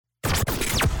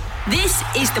This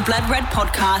is the Blood Red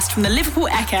podcast from the Liverpool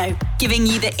Echo, giving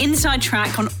you the inside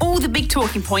track on all the big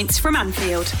talking points from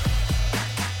Anfield.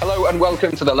 Hello and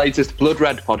welcome to the latest Blood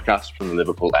Red podcast from the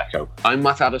Liverpool Echo. I'm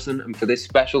Matt Addison, and for this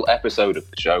special episode of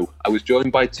the show, I was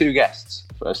joined by two guests.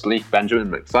 Firstly, Benjamin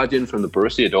McFadden from the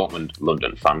Borussia Dortmund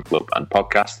London fan club and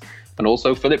podcast, and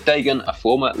also Philip Dagan, a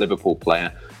former Liverpool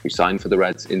player who signed for the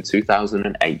Reds in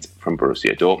 2008 from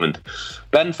Borussia Dortmund.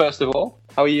 Ben, first of all,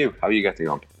 how are you? How are you getting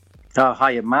on?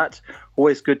 Hiya, Matt.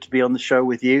 Always good to be on the show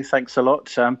with you. Thanks a lot.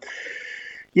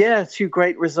 Two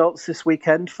great results this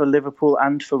weekend for Liverpool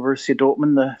and for Borussia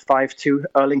Dortmund. The 5-2,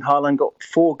 Erling Haaland got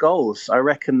 4 goals. I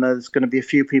reckon there's going to be a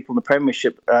few people in the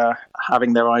Premiership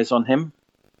having their eyes on him.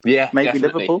 Yeah, maybe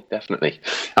Liverpool. Definitely.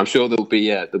 I'm sure there'll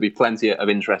be plenty of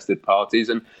interested parties,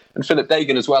 and Philip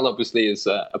Dagan as well. Obviously, is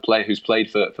a player who's played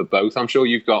for both. I'm sure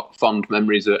you've got fond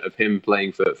memories of him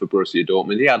playing for Borussia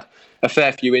Dortmund. He had a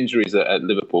fair few injuries at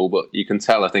Liverpool, but you can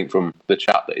tell, I think, from the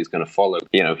chat that is going to follow.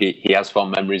 You know, he has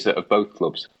fond memories of both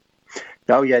clubs.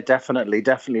 Oh, yeah, definitely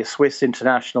a Swiss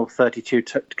international, 32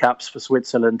 caps for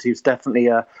Switzerland. He's definitely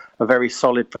a very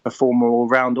solid performer all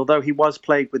round. Although he was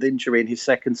plagued with injury in his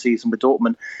second season with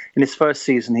Dortmund, in his first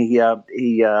season he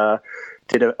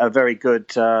did a very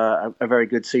good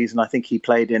season. I think he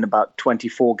played in about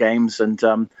 24 games and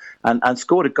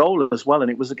scored a goal as well,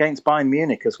 and it was against Bayern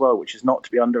Munich as well, which is not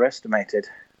to be underestimated.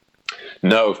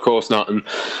 No, of course not. And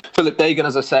Philip Dagan,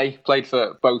 as I say, played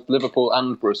for both Liverpool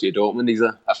and Borussia Dortmund. He's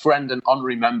a friend and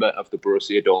honorary member of the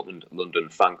Borussia Dortmund London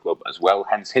fan club as well,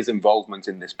 hence his involvement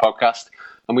in this podcast.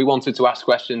 And we wanted to ask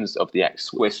questions of the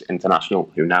ex-Swiss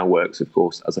international, who now works, of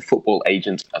course, as a football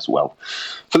agent as well.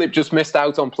 Philip just missed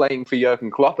out on playing for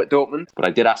Jurgen Klopp at Dortmund, but I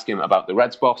did ask him about the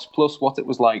Reds boss, plus what it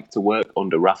was like to work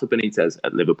under Rafa Benitez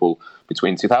at Liverpool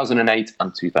between 2008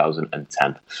 and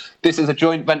 2010. This is a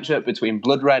joint venture between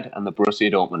Blood Red and the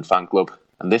Borussia Dortmund fan club,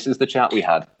 and this is the chat we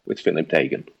had with Philip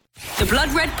Dagan. The Blood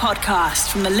Red podcast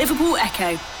from the Liverpool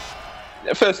Echo.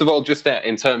 First of all, just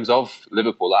in terms of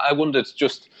Liverpool, I wondered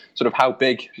just sort of how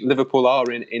big Liverpool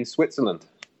are in Switzerland.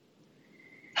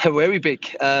 Very big.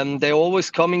 They're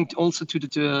always coming also to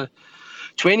the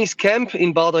training camp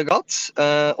in Bad Ragaz.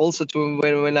 Also to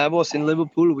when I was in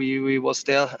Liverpool, we was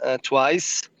there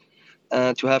twice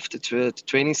to have the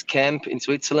training camp in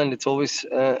Switzerland. It's always,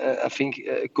 I think,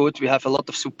 good. We have a lot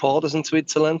of supporters in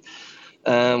Switzerland.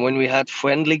 When we had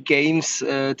friendly games,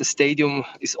 the stadium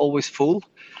is always full.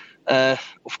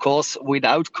 Of course,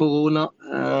 without Corona,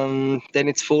 then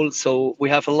it's full. So we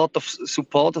have a lot of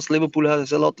supporters. Liverpool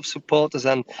has a lot of supporters,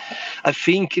 and I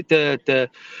think the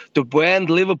brand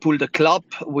Liverpool, the club,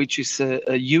 which is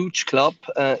a huge club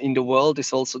in the world,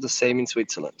 is also the same in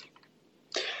Switzerland.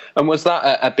 And was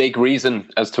that a big reason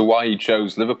as to why you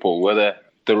chose Liverpool? Were there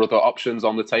other options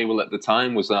on the table at the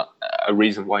time? Was that a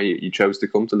reason why you chose to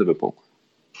come to Liverpool?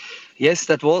 Yes,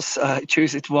 that was. I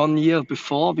chose it 1 year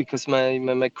before because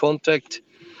my contract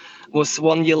was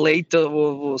 1 year later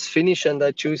was finished, and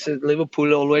I chose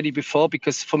Liverpool already before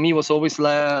because for me it was always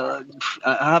I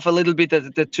have a little bit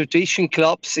of the tradition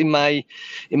clubs in my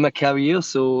career,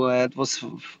 so it was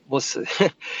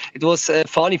it was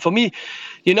funny for me,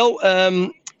 you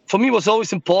know. For me, it was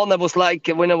always important. I was like,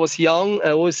 when I was young,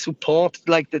 I always supported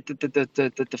like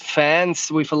the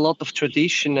fans with a lot of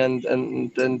tradition,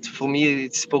 and for me,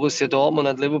 it's Borussia Dortmund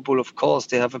and Liverpool. Of course,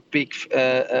 they have a big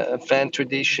fan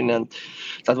tradition, and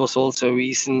that was also a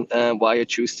reason why I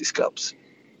chose these clubs.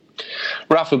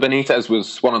 Rafa Benitez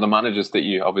was one of the managers that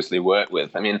you obviously worked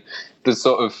with. I mean, there's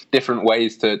sort of different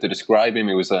ways to describe him.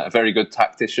 He was a very good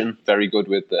tactician, very good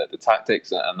with the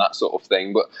tactics and that sort of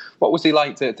thing. But what was he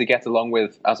like to get along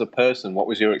with as a person? What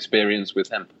was your experience with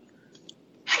him?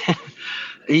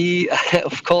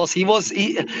 Of course,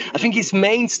 I think his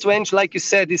main strength, like you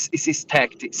said, is his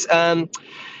tactics.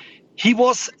 He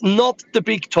was not the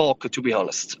big talker, to be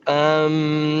honest.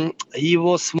 He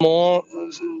was more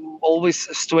always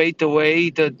straight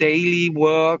away, the daily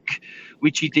work,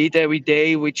 which he did every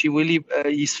day, which he really,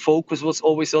 his focus was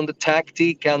always on the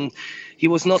tactic. And he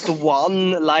was not the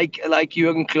one like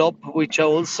Jurgen Klopp, which I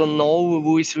also know,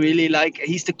 who is really like,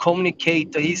 he's the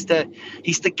communicator. He's the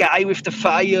guy with the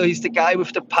fire. He's the guy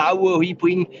with the power. He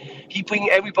bring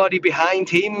everybody behind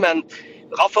him. And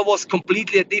Rafa was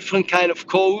completely a different kind of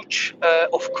coach.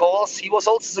 Of course, he was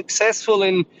also successful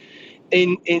in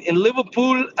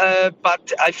Liverpool,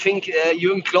 but I think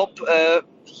Jurgen Klopp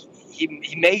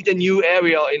he made a new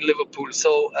area in Liverpool.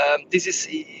 So this is,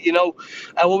 you know,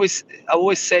 I always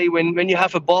say when you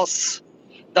have a boss,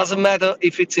 doesn't matter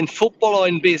if it's in football or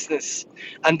in business,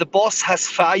 and the boss has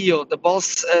fire, the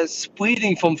boss is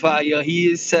breathing from fire.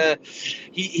 He is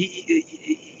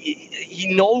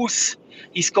he knows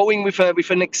he's going with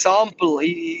an example.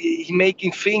 He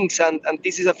making things, and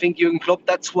this is, I think, Jurgen Klopp.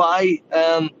 That's why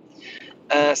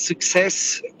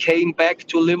success came back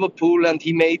to Liverpool, and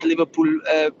he made Liverpool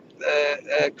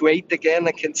great again.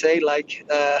 I can say like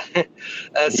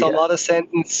some other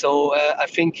sentence. So I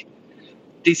think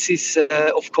this is,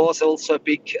 of course, also a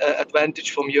big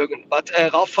advantage from Jurgen. But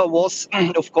Rafa was,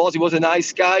 of course, he was a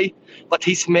nice guy, but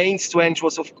his main strength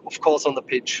was, of course, on the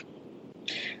pitch.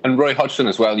 And Roy Hodgson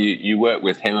as well, you worked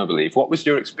with him, I believe. What was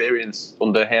your experience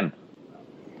under him?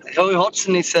 Roy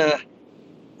Hodgson is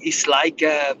like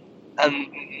a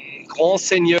grand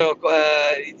seigneur,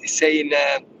 say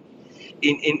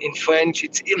in French.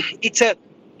 It's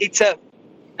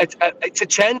a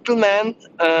gentleman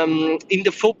in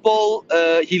the football.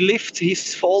 He lived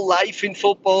his whole life in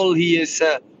football. He's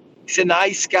a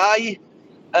nice guy.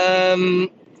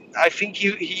 I think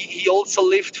he also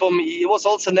lived he was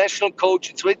also national coach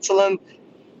in Switzerland,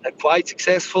 quite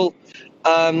successful.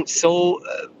 So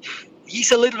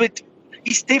he's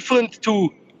he's different to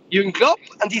Jurgen Klopp,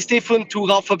 and he's different to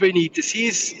Rafa Benitez.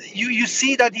 You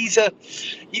see that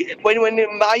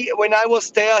when I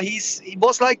was there, he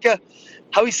was like he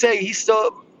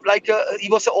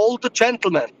was an older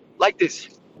gentleman, like this.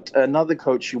 Another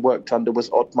coach you worked under was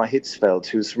Ottmar Hitzfeld,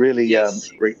 who's really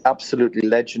absolutely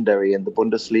legendary in the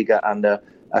Bundesliga and a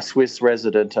Swiss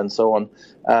resident and so on.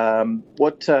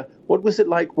 What was it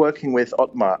like working with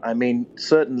Ottmar? I mean,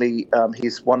 certainly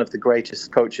he's one of the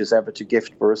greatest coaches ever to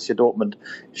gift Borussia Dortmund.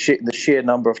 The sheer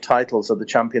number of titles of the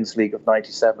Champions League of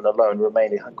 '97 alone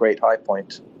remain a great high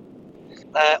point.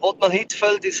 Ottmar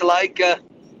Hitzfeld is like...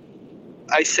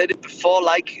 I said it before,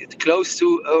 like close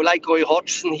to like Roy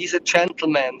Hodgson. He's a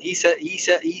gentleman. He's a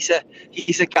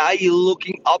guy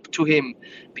looking up to him,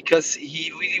 because he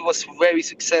really was very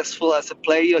successful as a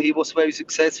player. He was very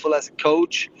successful as a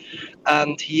coach,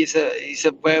 and he's a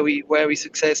very, very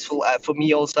successful for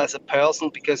me also as a person,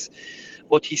 because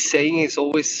what he's saying is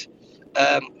always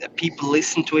people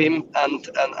listen to him, and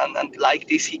like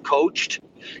this he coached.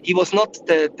 He was not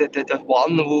the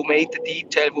one who made the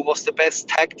detail, who was the best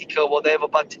tactic or whatever,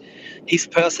 but his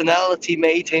personality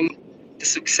made him the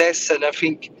success. And I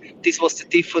think this was the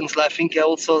difference. I think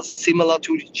also similar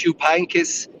to Jupp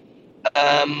Heynckes,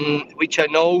 which I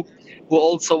know, who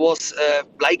also was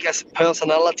like as a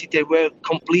personality, they were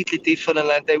completely different,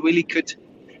 and they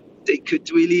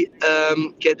could really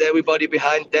get everybody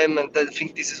behind them. And I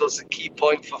think this is also a key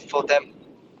point for them.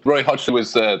 Roy Hodgson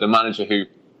was the manager who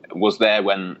was there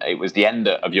when it was the end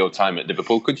of your time at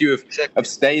Liverpool. Could you have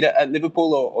stayed at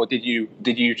Liverpool, or did you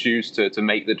choose to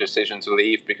make the decision to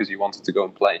leave because you wanted to go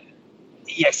and play?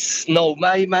 Yes, no.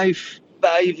 My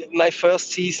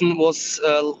first season was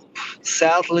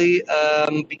sadly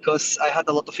because I had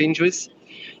a lot of injuries.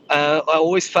 I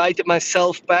always fighted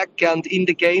myself back, and in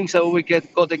the games I always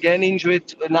got again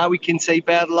injured. Now we can say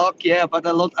bad luck, but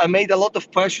I made a lot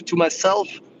of pressure to myself.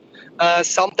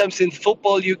 Sometimes in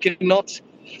football you cannot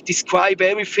describe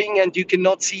everything and you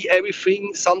cannot see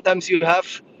everything. Sometimes you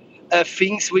have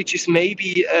things which is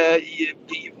maybe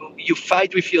you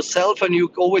fight with yourself, and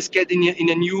you always get in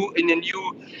a new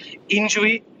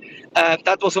injury.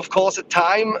 That was of course a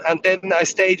time, and then I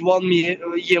stayed 1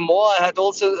 year more. I had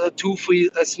also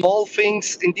 2-3 small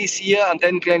things in this year, and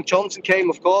then Glenn Johnson came,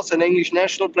 of course, an English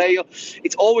national player.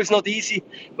 It's always not easy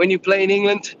when you play in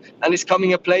England and it's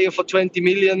coming a player for 20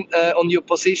 million on your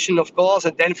position, of course.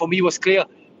 And then for me it was clear,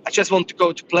 I just want to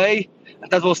go to play, and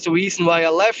that was the reason why I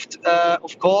left.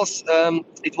 Of course,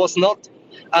 it was not.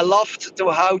 I loved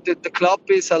how the club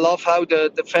is. I love how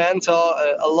the fans are.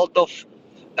 A lot of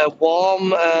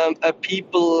warm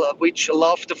people which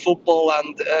love the football,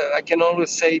 and I can always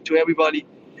say to everybody,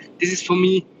 this is for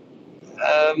me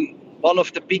one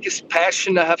of the biggest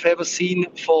passion I have ever seen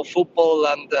for football,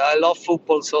 and I love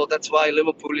football, so that's why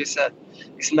Liverpool is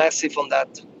massive on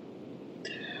that.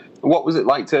 What was it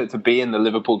like to be in the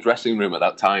Liverpool dressing room at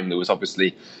that time? There was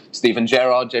obviously Steven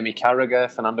Gerrard, Jamie Carragher,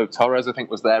 Fernando Torres, I think,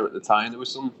 was there at the time. There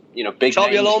was some, big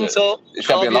Xabi names. Alonso,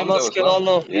 Xabi Alonso,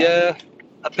 Mascherano, yeah.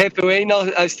 Pepe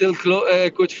Reina, I'm still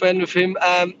a good friend with him.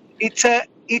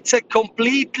 It's a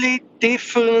completely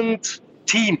different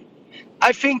team.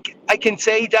 I think I can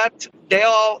say that there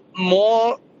are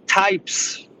more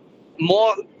types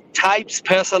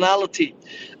personality.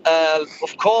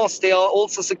 Of course, they are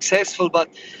also successful, but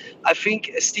I think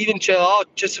Steven Gerrard,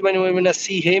 just when I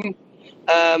see him,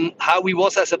 how he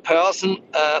was as a person,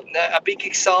 a big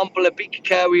example, a big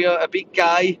career, a big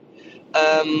guy.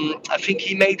 I think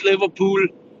he made Liverpool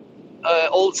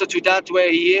also to that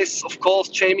where he is. Of course,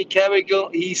 Jamie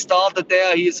Carragher, he started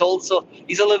there. He's a little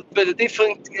bit a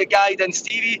different guy than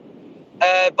Stevie.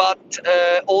 but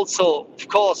also, of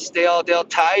course, there are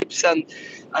types, and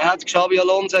I had Xabi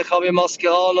Alonso, Javier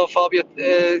Mascherano,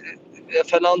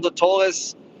 Fernando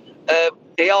Torres.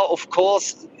 They are, of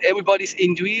course, everybody's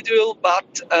individual,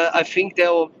 but I think there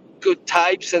are good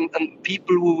types and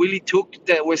people who really took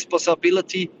their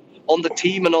responsibility on the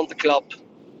team and on the club.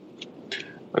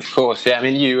 Of course, yeah. I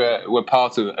mean, you were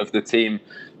part of the team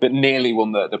that nearly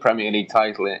won the Premier League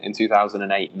title in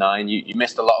 2008-09. You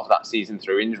missed a lot of that season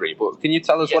through injury, but can you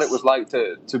tell us what it was like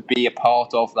to be a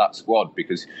part of that squad?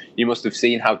 Because you must have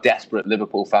seen how desperate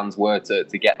Liverpool fans were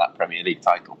to get that Premier League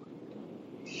title.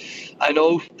 I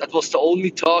know that was the only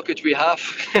target we have,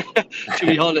 to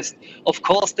be honest. Of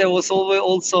course, there was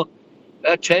also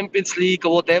a Champions League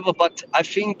or whatever, but I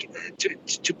think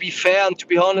to be fair and to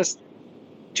be honest,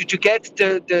 to get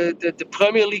the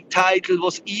Premier League title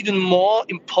was even more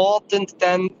important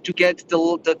than to get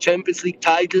the Champions League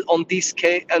title on this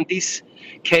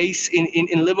case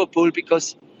in Liverpool,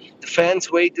 because the fans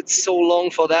waited so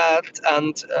long for that,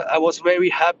 and I was very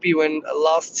happy when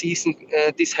last season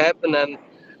this happened,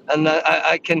 and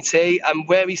I can say I'm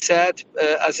very sad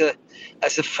as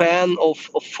a fan of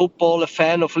football, a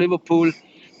fan of Liverpool.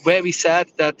 Very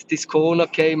sad that this Corona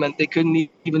came and they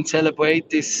couldn't even celebrate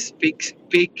this big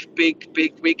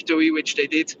victory which they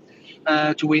did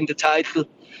to win the title.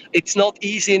 It's not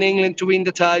easy in England to win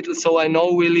the title, so I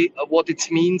know really what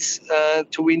it means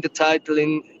to win the title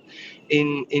in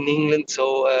England.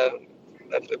 So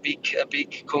a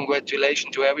big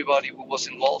congratulations to everybody who was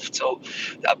involved. So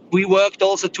we worked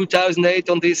also 2008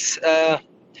 on this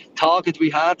target we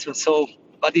had. So.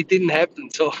 But it didn't happen.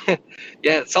 So,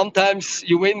 yeah, sometimes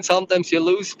you win, sometimes you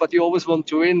lose, but you always want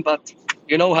to win. But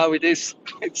you know how it is.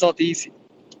 It's not easy.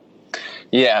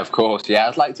 Yeah, of course. Yeah,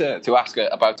 I'd like to ask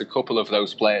about a couple of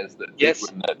those players that did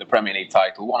win the Premier League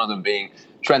title. One of them being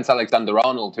Trent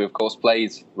Alexander-Arnold, who, of course,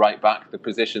 plays right back, the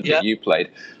position that you played.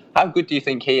 How good do you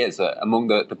think he is among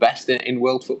the best in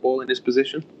world football in his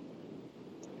position?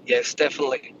 Yes,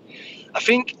 definitely. I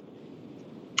think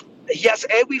he has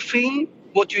everything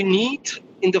what you need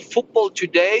in the football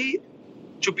today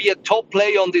to be a top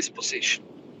player on this position.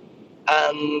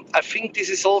 And I think this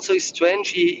is also his strength.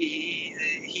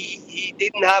 He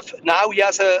didn't have, now he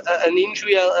has an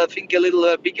injury, I think a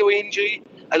little bigger injury.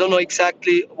 I don't know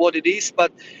exactly what it is,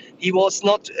 but he was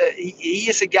not, he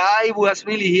is a guy who has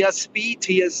really, he has speed,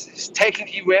 he's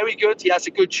technically very good, he has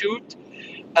a good shoot.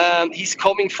 He's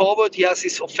coming forward, he has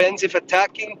his offensive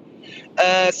attacking.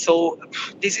 So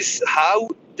this is how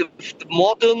the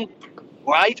modern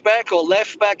right back or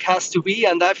left back has to be,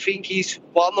 and I think he's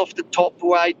one of the top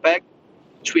right back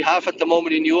which we have at the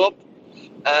moment in Europe.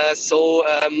 So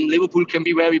Liverpool can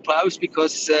be very proud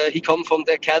because he comes from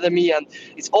the academy, and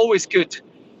it's always good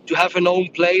to have an own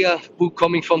player who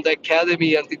coming from the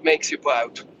academy, and it makes you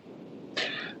proud.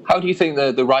 How do you think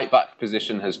the right back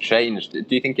position has changed?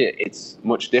 Do you think it's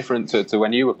much different to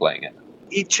when you were playing it?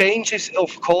 It changes,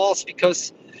 of course,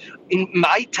 because in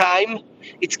my time,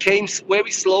 it came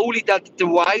very slowly that the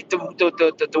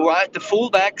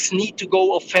fullbacks need to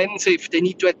go offensive. They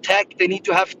need to attack. They need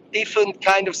to have different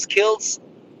kind of skills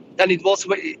than it was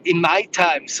in my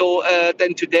time. So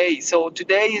than today. So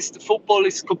today the football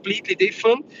is completely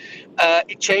different.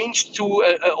 It changed to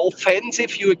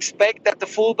offensive. You expect that the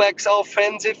fullbacks are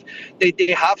offensive.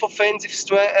 They have offensive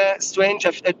strength.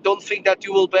 I don't think that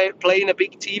you will play in a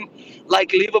big team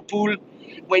like Liverpool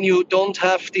when you don't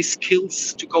have the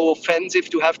skills to go offensive,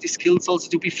 to have the skills also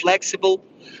to be flexible.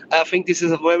 I think this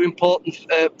is a very important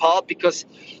part because,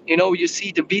 you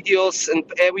see the videos and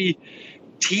every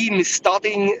team is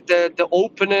studying the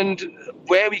opponent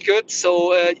very good.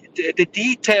 So the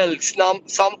details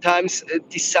sometimes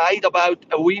decide about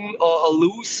a win or a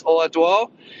lose or a draw.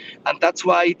 And that's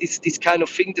why this kind of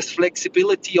thing, this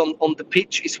flexibility on the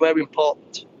pitch is very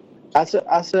important. As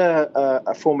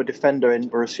a former defender in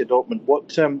Borussia Dortmund,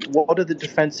 what are the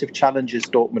defensive challenges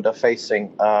Dortmund are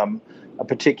facing,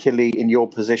 particularly in your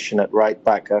position at right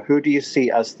back? Who do you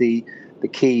see as the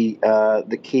key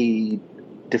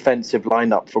defensive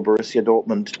lineup for Borussia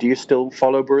Dortmund? Do you still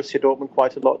follow Borussia Dortmund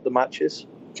quite a lot at the matches?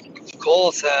 Of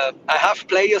course, I have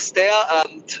players there,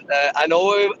 and I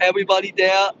know everybody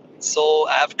there. So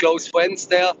I have close friends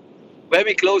there,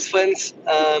 very close friends.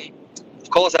 Of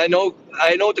course, I know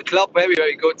the club very,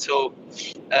 very good. So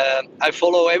I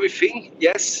follow everything,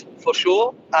 yes, for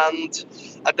sure. And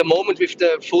at the moment with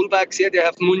the fullbacks here, they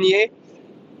have Meunier.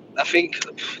 I think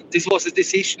this was a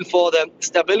decision for the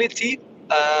stability,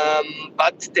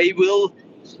 but they will.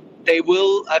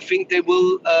 I think they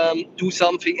will do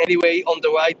something anyway on the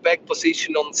right back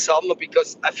position on summer,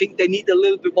 because I think they need a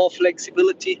little bit more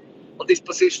flexibility this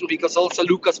position, because also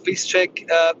Lukas Piszczek,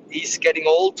 he's getting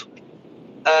old,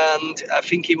 and I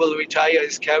think he will retire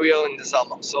his career in the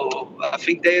summer. So I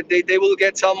think they will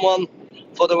get someone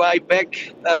for the right back,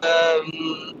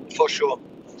 for sure.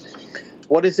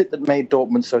 What is it that made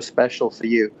Dortmund so special for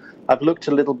you? I've looked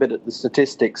a little bit at the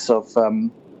statistics of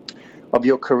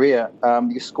your career.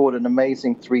 You scored an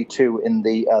amazing 3-2 in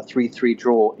the 3-3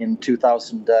 draw in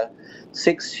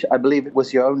 2006. I believe it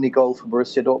was your only goal for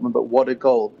Borussia Dortmund, but what a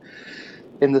goal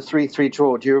in the 3-3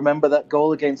 draw. Do you remember that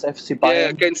goal against FC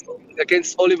Bayern? Yeah,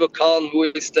 against Oliver Kahn, who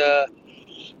is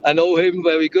I know him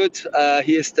very good.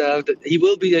 He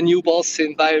will be the new boss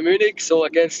in Bayern Munich. So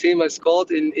against him, I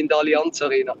scored in the Allianz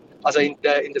Arena, also in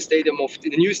the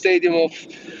new stadium of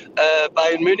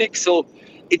Bayern Munich. So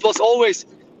it was always,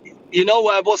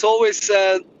 I was always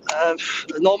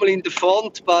normally in the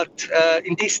front, but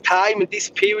in this time, in this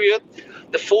period,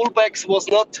 the fullbacks was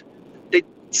not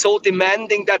so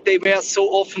demanding that they were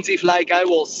so offensive like I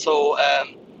was. So,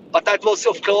 but that was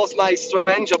of course my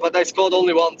strength. But I scored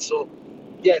only once. So,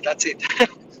 yeah, that's it.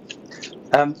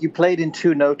 You played in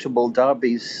two notable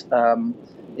derbies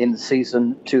in the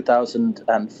season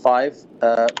 2005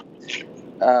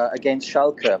 against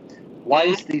Schalke. Why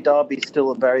is the derby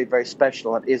still very, very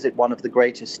special? And is it one of the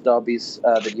greatest derbies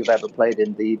that you've ever played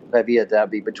in, the Revier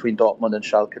derby between Dortmund and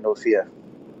Schalke 04?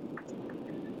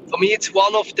 For me, it's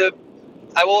one of the...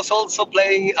 I was also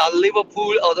playing at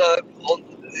Liverpool or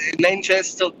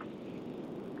Manchester.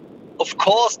 Of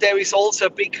course, there is also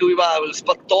big rivals,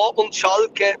 but Dortmund,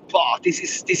 Schalke,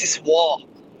 this is war.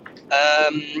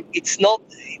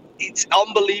 It's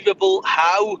unbelievable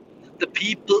how the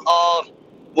people are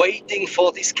waiting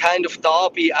for this kind of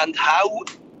derby, and how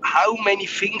many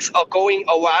things are going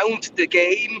around the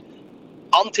game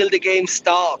until the game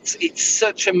starts. It's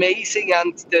such amazing,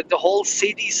 and the whole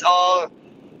cities are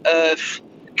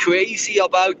crazy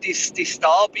about this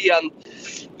derby. And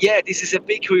yeah, this is a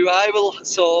big revival.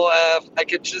 So I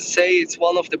can just say it's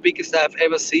one of the biggest I've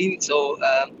ever seen. So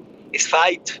it's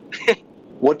fight.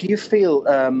 What do you feel?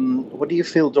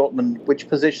 Dortmund? Which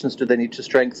positions do they need to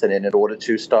strengthen in order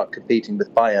to start competing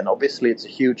with Bayern? Obviously, it's a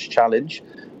huge challenge.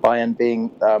 Bayern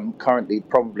being currently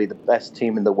probably the best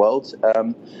team in the world,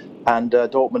 and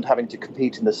Dortmund having to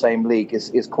compete in the same league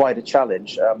is quite a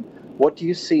challenge. What do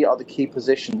you see are the key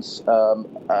positions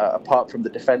apart from the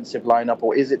defensive lineup,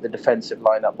 or is it the defensive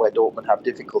lineup where Dortmund have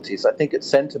difficulties? I think at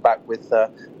centre back with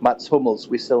Mats Hummels,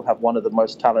 we still have one of the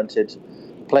most talented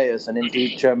players, and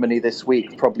indeed Germany this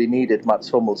week probably needed Mats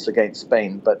Hummels against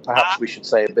Spain, but perhaps we should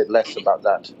say a bit less about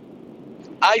that.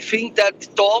 I think that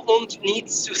Dortmund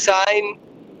needs to sign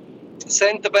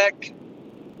centre back,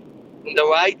 the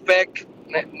right back.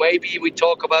 Maybe we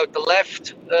talk about the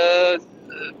left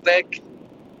back.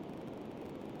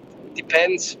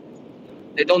 Depends.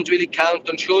 They don't really count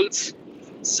on Schulz.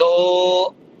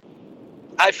 So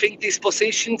I think these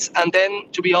positions, and then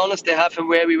to be honest, they have a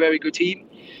very, very good team.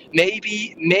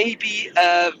 Maybe,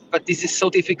 but this is so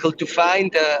difficult to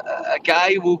find a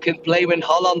guy who can play when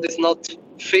Haaland is not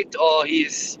fit, or he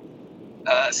is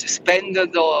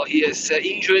suspended, or he is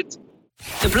injured.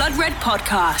 The Blood Red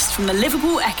Podcast from the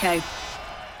Liverpool Echo.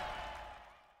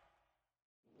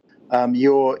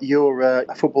 You're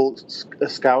a football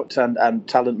scout and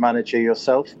talent manager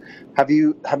yourself. Have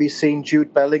you seen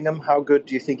Jude Bellingham? How good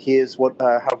do you think he is?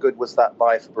 How good was that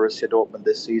buy for Borussia Dortmund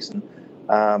this season?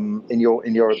 In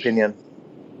your opinion?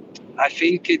 I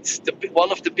think it's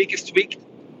one of the biggest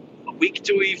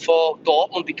victory for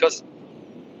Dortmund, because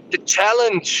the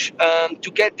challenge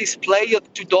to get this player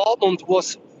to Dortmund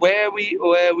was very,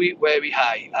 very, very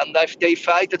high, and they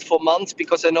fight it for months,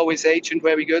 because I know his agent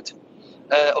very good.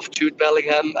 Of Jude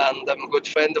Bellingham, and I'm a good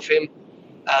friend of him,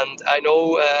 and I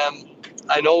know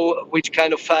which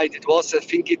kind of fight it was. I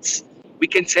think we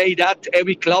can say that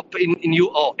every club in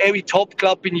Europe, or every top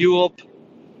club in Europe,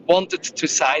 wanted to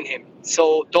sign him.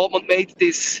 So Dortmund made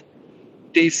this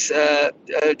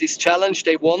challenge.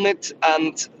 They won it,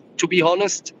 and to be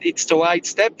honest, it's the right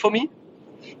step for me.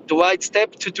 The right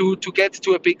step to get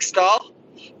to a big star.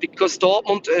 Because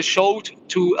Dortmund showed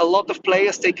to a lot of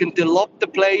players they can develop the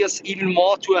players even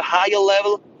more to a higher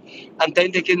level, and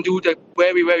then they can do the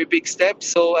very, very big steps.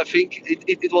 So I think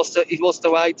it was the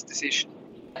right decision.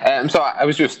 So I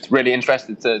was just really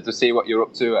interested to see what you're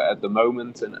up to at the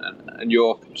moment and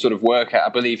your sort of work. I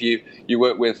believe you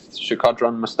work with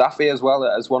Shkodran Mustafi as well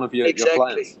as one of your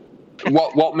clients.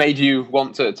 What made you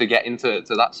want to get into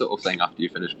that sort of thing after you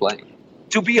finished playing?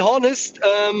 To be honest,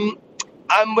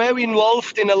 I'm very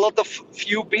involved in a lot of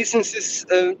few businesses,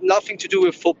 nothing to do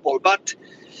with football. But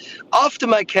after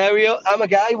my career, I'm a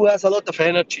guy who has a lot of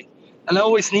energy, and I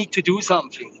always need to do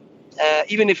something.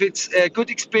 even if it's a good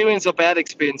experience or bad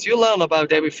experience, you learn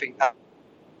about everything. I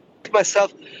ask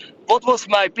myself, what was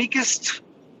my biggest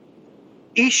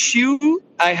issue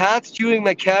I had during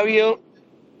my career,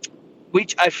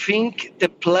 which I think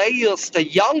the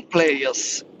young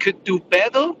players could do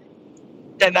better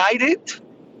than I did,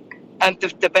 and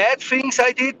the bad things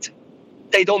I did,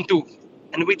 they don't do,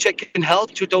 and which I can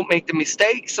help to don't make the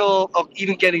mistakes or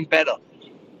even getting better.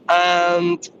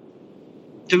 And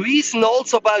the reason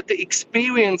also about the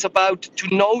experience, about to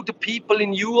know the people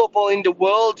in Europe or in the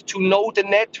world, to know the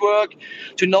network,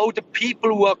 to know the people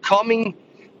who are coming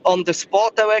on the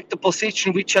sport director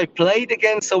position, which I played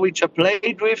against or which I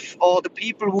played with, or the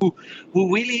people who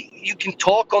really, you can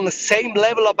talk on the same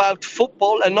level about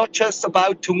football and not just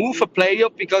about to move a player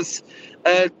because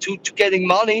to getting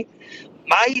money.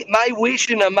 My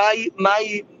vision and my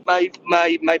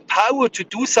power to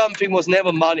do something was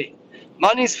never money.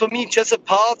 Money is for me just a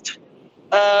part.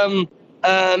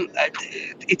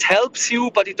 It helps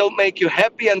you, but it don't make you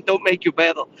happy and don't make you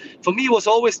better. For me, it was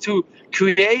always to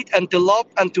create and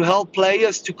develop and to help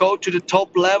players to go to the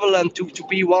top level and to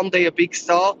be one day a big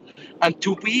star and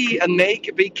to be and make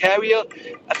a big career.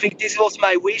 I think this was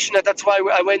my vision, and that's why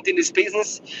I went in this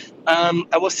business.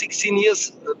 I was 16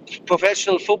 years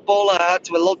professional footballer.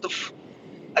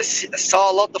 I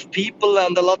saw a lot of people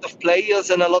and a lot of players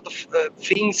and a lot of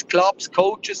things, clubs,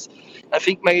 coaches. I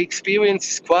think my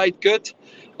experience is quite good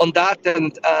on that,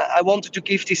 and I wanted to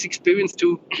give this experience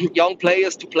to young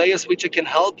players, to players which I can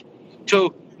help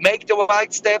to make the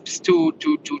right steps, to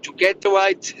get the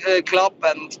right club,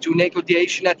 and to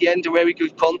negotiation at the end, a very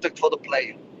good contract for the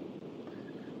player.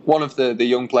 One of the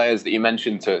young players that you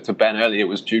mentioned to Ben earlier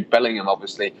was Jude Bellingham,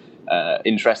 obviously.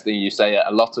 Interesting, you say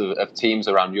a lot of teams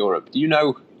around Europe. Do you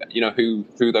know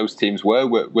who those teams were?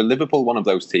 Were Liverpool one of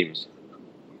those teams?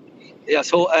 Yeah,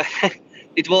 so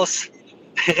it was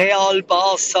Real,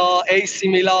 Barca, AC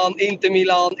Milan, Inter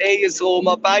Milan, AS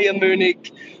Roma, Bayern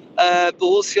Munich,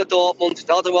 Borussia Dortmund.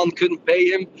 The other one couldn't pay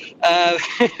him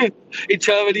in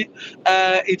Germany.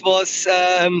 It was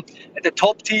the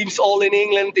top teams all in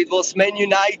England. It was Man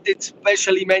United,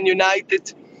 especially Man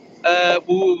United,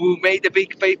 who made a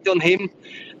big bet on him.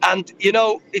 And,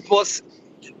 it was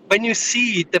when you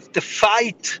see the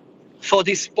fight for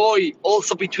this boy,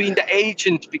 also between the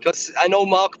agent, because I know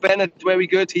Mark Bennett very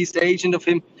good, he's the agent of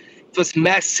him. It was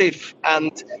massive,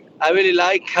 and I really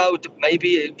like how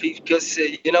because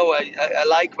I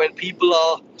like when people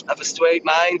have a straight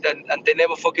mind and they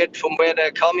never forget from where they're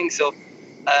coming. So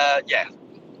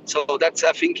so that's,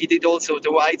 I think he did also the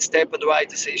right step and the right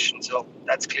decision. So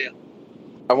that's clear.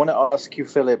 I want to ask you,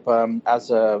 Philip,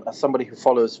 as somebody who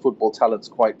follows football talents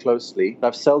quite closely,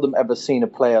 I've seldom ever seen a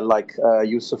player like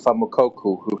Youssoufa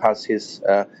Moukoko, who has his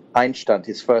Einstand,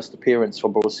 his first appearance for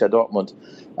Borussia Dortmund.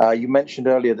 You mentioned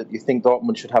earlier that you think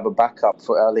Dortmund should have a backup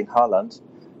for Erling Haaland.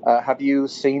 Have you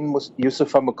seen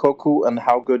Youssoufa Moukoko, and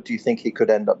how good do you think he could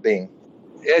end up being?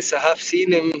 Yes, I have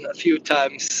seen him a few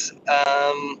times.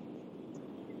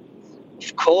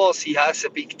 Of course, he has a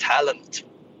big talent,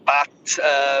 but...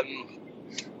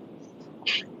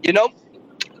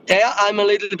 there I'm a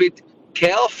little bit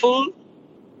careful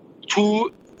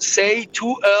to say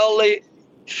too early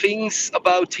things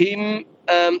about him,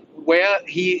 where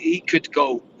he could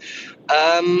go.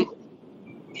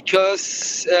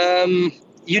 Because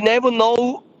you never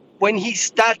know when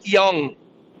he's that young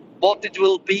what it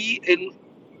will be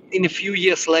in a few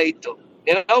years later.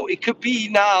 It could be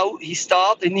now he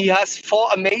starts and he has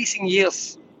 4 amazing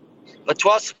years. But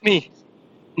trust me,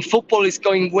 football is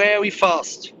going very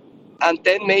fast, and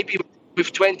then maybe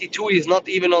with 22 he's not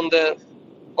even on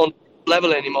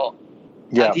level anymore.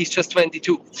 Yeah. And he's just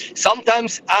 22.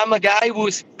 Sometimes I'm a guy who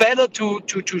is better to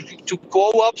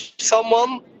grow up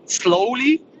someone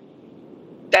slowly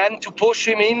than to push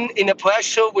him in a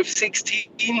pressure with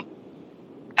 16.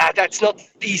 That's not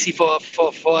easy for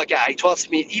a guy.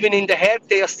 Trust me. Even in the head,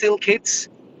 they are still kids.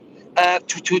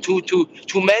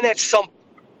 To manage some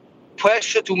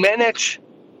pressure, to manage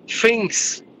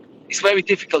things is very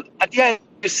difficult. At the end,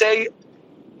 you say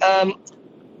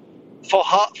for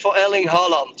Erling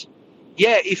Haaland,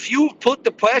 if you put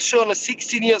the pressure on a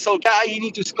 16-year-old guy, he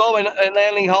needs to score, and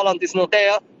Erling Haaland is not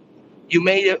there, you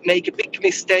may make a big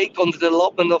mistake on the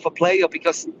development of a player,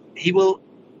 because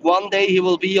one day he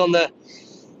will be on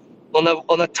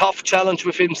a tough challenge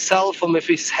with himself and with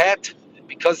his head,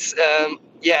 because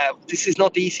this is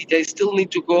not easy. They still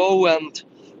need to grow, and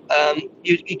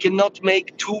you cannot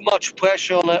make too much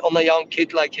pressure on a young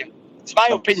kid like him. It's my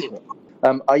opinion.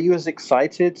 Are you as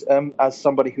excited as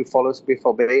somebody who follows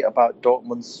BVB about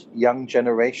Dortmund's young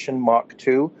generation, Mark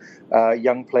II,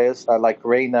 young players like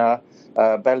Reina,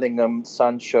 Bellingham,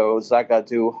 Sancho,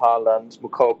 Zagadou, Haaland,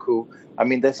 Moukoko? I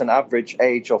mean, there's an average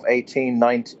age of 18,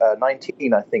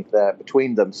 19, I think, there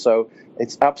between them. So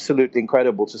it's absolutely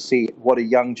incredible to see what a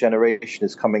young generation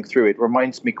is coming through. It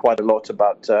reminds me quite a lot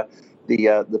about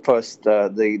the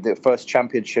first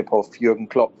championship of Jurgen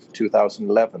Klopp,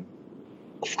 2011.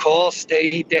 Of course,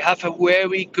 they have a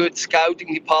very good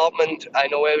scouting department. I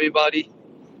know everybody.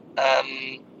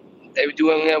 They're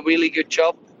doing a really good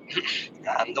job.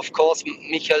 And of course,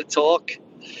 Michael Zorc,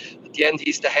 at the end,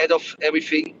 he's the head of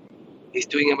everything. He's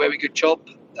doing a very good job.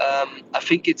 I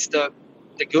think it's the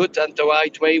good and the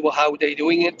right way how they're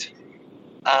doing it.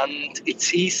 And it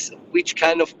sees which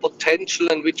kind of potential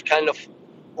and which kind of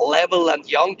level and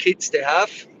young kids they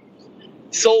have.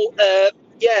 So,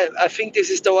 I think this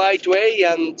is the right way,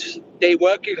 and they're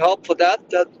working hard for that.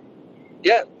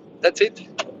 That's it.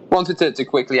 Wanted to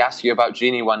quickly ask you about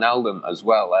Gini Wijnaldum as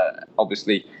well.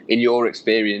 Obviously, in your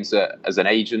experience as an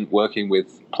agent working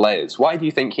with players, why do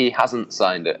you think he hasn't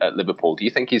signed at Liverpool? Do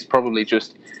you think he's probably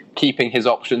just keeping his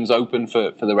options open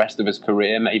for the rest of his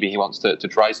career? Maybe he wants to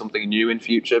try something new in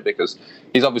future, because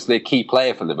he's obviously a key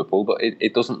player for Liverpool, but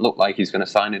it doesn't look like he's going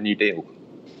to sign a new deal.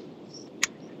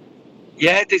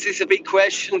 Yeah, this is a big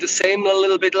question. The same a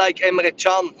little bit like Emre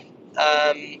Can.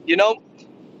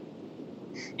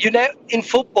 In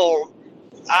football,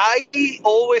 I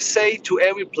always say to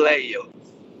every player,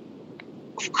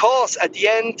 of course, at the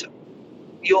end,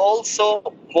 you also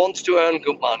want to earn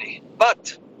good money.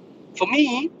 But for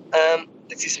me,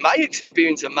 this is my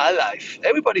experience in my life.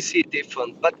 Everybody sees it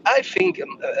different. But I think a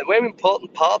very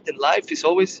important part in life is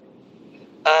always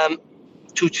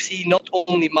to see not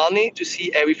only money, to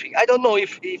see everything. I don't know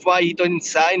if why he didn't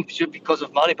sign because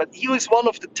of money, but he was one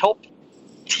of the top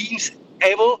teams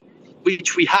ever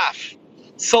which we have.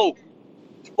 So,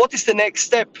 what is the next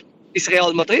step? Is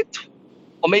Real Madrid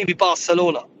or maybe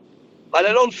Barcelona? But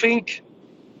I don't think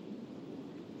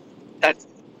that,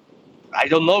 I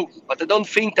don't know, but I don't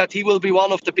think that he will be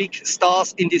one of the big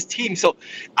stars in this team. So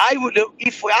I would,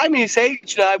 if I'm his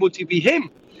age, I would be him.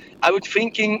 I would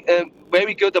thinking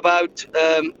very good about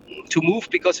to move,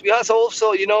 because we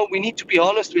also, we need to be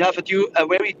honest, we have a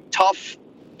very tough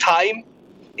time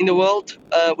in the world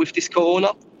with this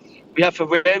Corona. We have a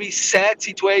very sad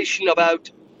situation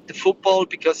about the football,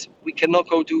 because we cannot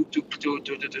go to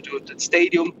the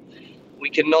stadium. We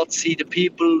cannot see the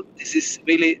people. This is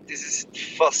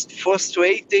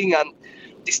frustrating and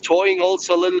destroying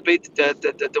also a little bit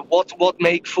the what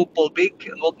make football big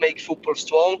and what make football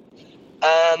strong.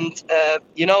 And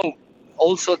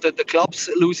also the clubs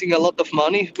losing a lot of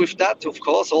money with that. Of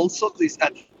course, also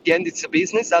at the end it's a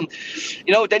business, and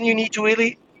then you need to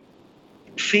really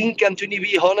think and to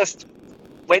be honest.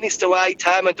 When is the right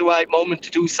time and the right moment to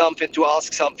do something, to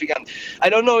ask something? And I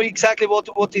don't know exactly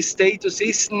what his status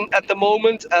is at the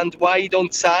moment and why he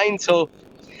don't sign. So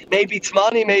maybe it's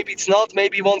money, maybe it's not,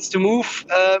 maybe he wants to move.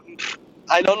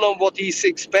 I don't know what he's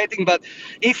expecting, but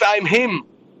if I'm him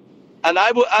and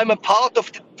I'm a part of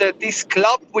this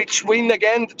club which win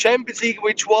again the Champions League,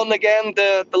 which won again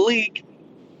the league,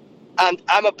 and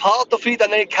I'm a part of it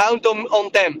and I count on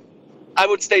them, I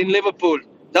would stay in Liverpool.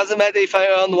 Doesn't matter if I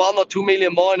earn 1 or 2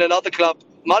 million more in another club.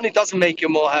 Money doesn't make you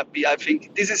more happy, I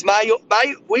think. This is my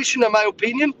vision and my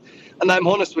opinion, and I'm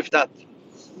honest with that.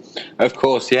 Of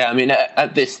course, yeah. I mean,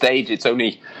 at this stage, it's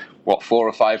only, 4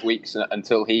 or 5 weeks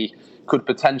until he could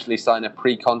potentially sign a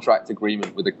pre-contract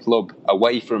agreement with a club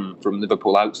away from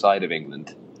Liverpool, outside of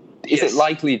England. Is it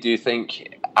likely, do you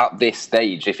think, at this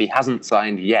stage, if he hasn't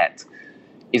signed yet,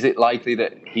 is it likely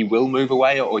that he will move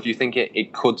away, or do you think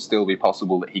it could still be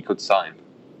possible that he could sign?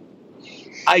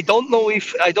 I don't know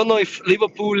if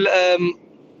Liverpool,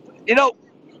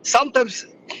 sometimes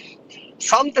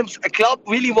a club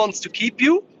really wants to keep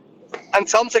you, and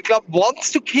sometimes a club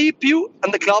wants to keep you,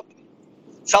 and the club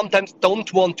sometimes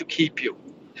don't want to keep you.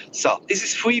 So this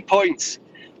is 3 points.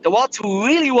 The ones who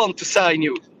really want to sign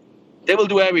you, they will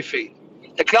do everything.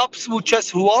 The clubs who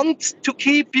just want to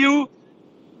keep you,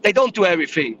 they don't do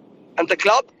everything. And the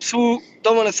clubs who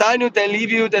don't want to sign you, they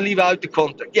leave out the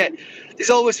contract. Yeah, there's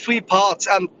always 3 parts.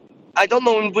 And I don't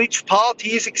know in which part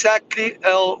he is exactly,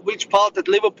 which part that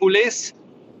Liverpool is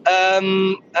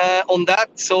on that.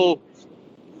 So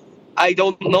I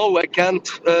don't know. I can't.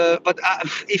 But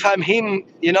if I'm him,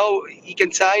 he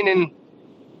can sign in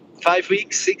 5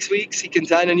 weeks, 6 weeks. He can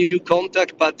sign a new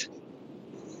contract. But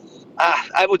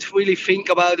I would really think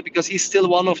about it, because he's still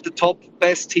one of the top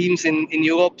best teams in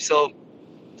Europe. So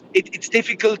it's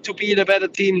difficult to be in a better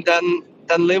team than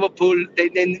than Liverpool. They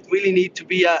really need to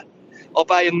be or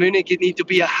Bayern Munich. It need to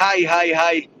be a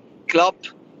high club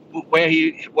where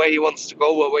he wants to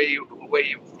go, or where you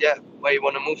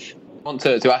want to move. I want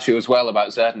to ask you as well about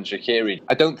Xherdan Shaqiri.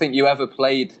 I don't think you ever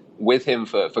played with him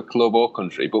for club or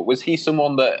country, but was he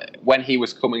someone that when he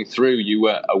was coming through, you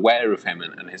were aware of him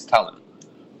and his talent?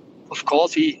 Of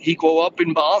course, he grew up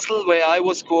in Basel, where I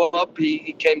was growing up.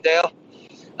 He came there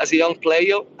as a young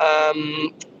player.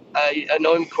 I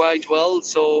know him quite well,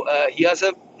 so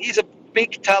he's a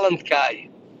big talent guy.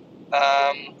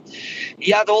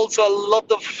 He had also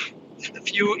a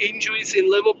few injuries in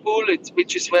Liverpool,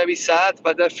 which is very sad,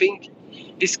 but I think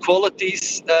his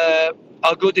qualities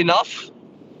are good enough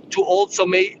to also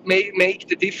make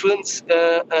the difference in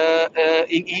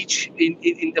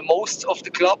the most of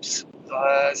the clubs.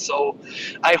 So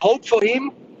I hope for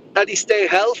him that he stay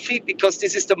healthy, because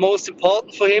this is the most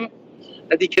important for him,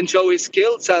 that he can show his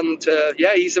skills. And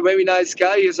he's a very nice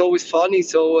guy. He's always funny,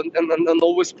 so and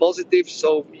always positive.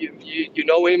 So you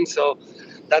know him, so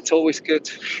that's always good.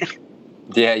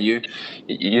 Yeah,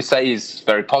 you say he's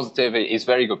very positive. He's a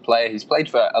very good player. He's played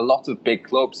for a lot of big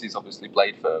clubs. He's obviously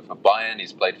played for Bayern.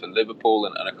 He's played for Liverpool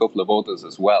and a couple of others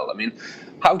as well. I mean,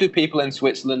 how do people in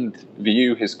Switzerland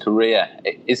view his career?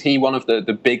 Is he one of the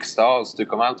big stars to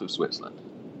come out of Switzerland?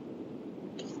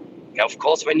 Yeah, of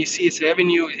course. When you see his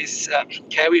revenue, his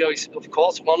career is of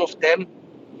course one of them,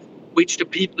 which the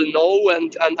people know,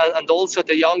 and also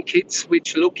the young kids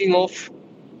which looking off.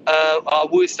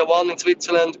 Who is the one in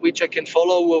Switzerland which I can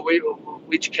follow, or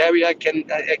which career I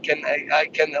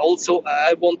can also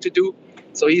I want to do.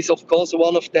 So he's of course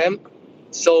one of them.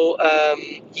 So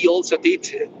he also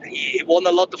he won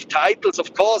a lot of titles.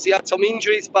 Of course, he had some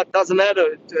injuries, but doesn't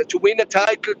matter. To win a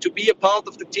title, to be a part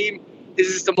of the team, this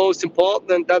is the most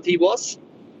important, and that he was.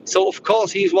 So of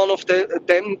course he's one of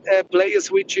them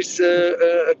players which is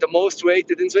the most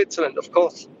rated in Switzerland, of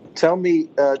course. Tell me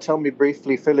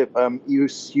briefly, Philip.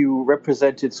 You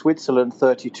represented Switzerland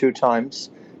 32 times,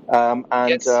 and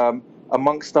yes.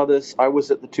 Amongst others, I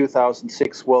was at the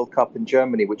 2006 World Cup in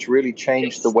Germany, which really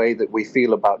changed the way that we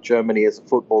feel about Germany as a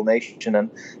football nation,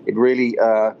 and it really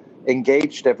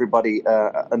engaged everybody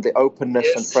and the openness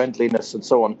and friendliness and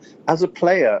so on. As a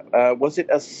player, was it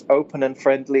as open and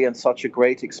friendly and such a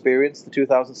great experience, the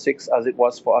 2006, as it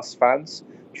was for us fans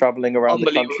traveling around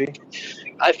the country?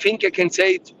 I think I can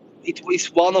say it was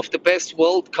one of the best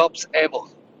World Cups ever,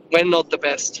 when not the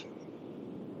best.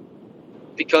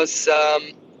 Because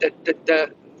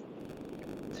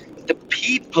the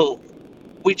people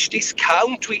which this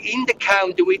country, in the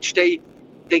country which they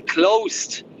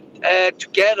closed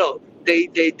together, they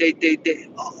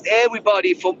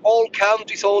everybody from all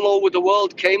countries all over the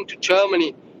world came to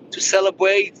Germany to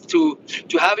celebrate, to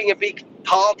having a big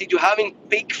party, to having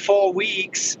big 4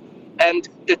 weeks, and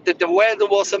the weather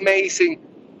was amazing.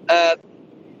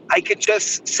 I can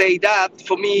just say that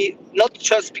for me, not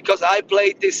just because I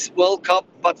played this World Cup,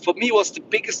 but for me was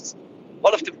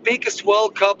one of the biggest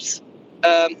World Cups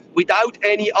without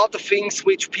any other things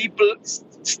which people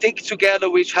stick together,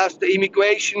 which has the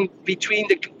immigration between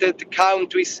the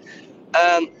countries.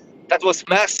 That was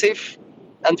massive,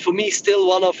 and for me still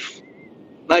one of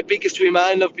my biggest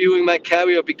reminder of viewing my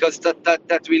career, because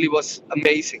that really was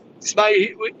amazing. It's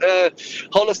my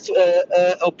honest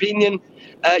opinion.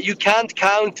 You can't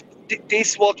count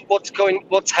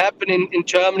what's happening in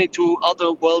Germany to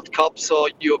other World Cups or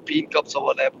European Cups or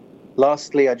whatever.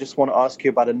 Lastly, I just want to ask you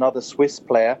about another Swiss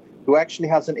player who actually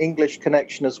has an English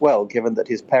connection as well, given that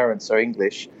his parents are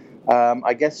English.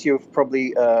 I guess you've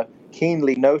probably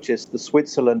keenly noticed the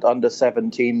Switzerland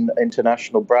under-17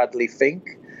 international Bradley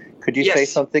Fink. Could you say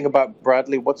something about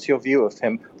Bradley? What's your view of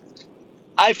him?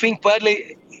 I think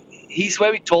Bradley, he's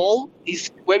very tall.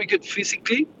 He's very good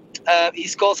physically. He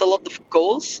scores a lot of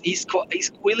goals. He's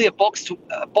really a box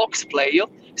player.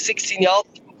 16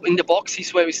 yards in the box,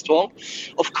 he's very strong.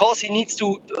 Of course, he needs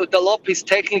to develop his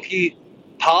technical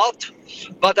part,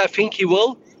 but I think he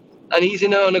will, and he's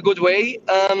in a good way.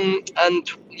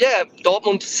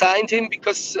 Dortmund signed him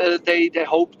because they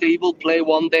hope they will play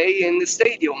one day in the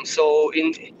stadium. So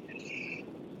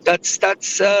that's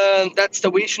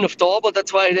the vision of Dortmund.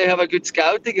 That's why they have a good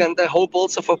scouting, and I hope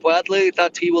also for Bradley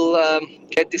that he will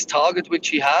get this target which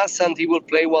he has, and he will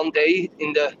play one day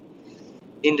in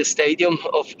the stadium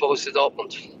of Borussia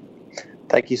Dortmund.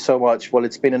 Thank you so much. Well,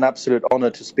 it's been an absolute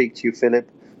honour to speak to you, Philip,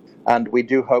 and we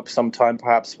do hope sometime,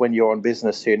 perhaps when you're on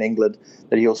business here in England,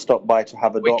 that you'll stop by to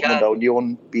have a Dortmund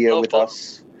Union beer with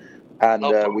us. And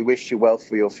we wish you well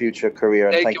for your future career.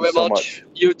 And thank you so much.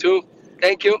 You too.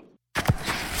 Thank you.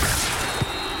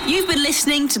 You've been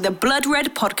listening to the Blood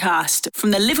Red podcast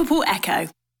from the Liverpool Echo.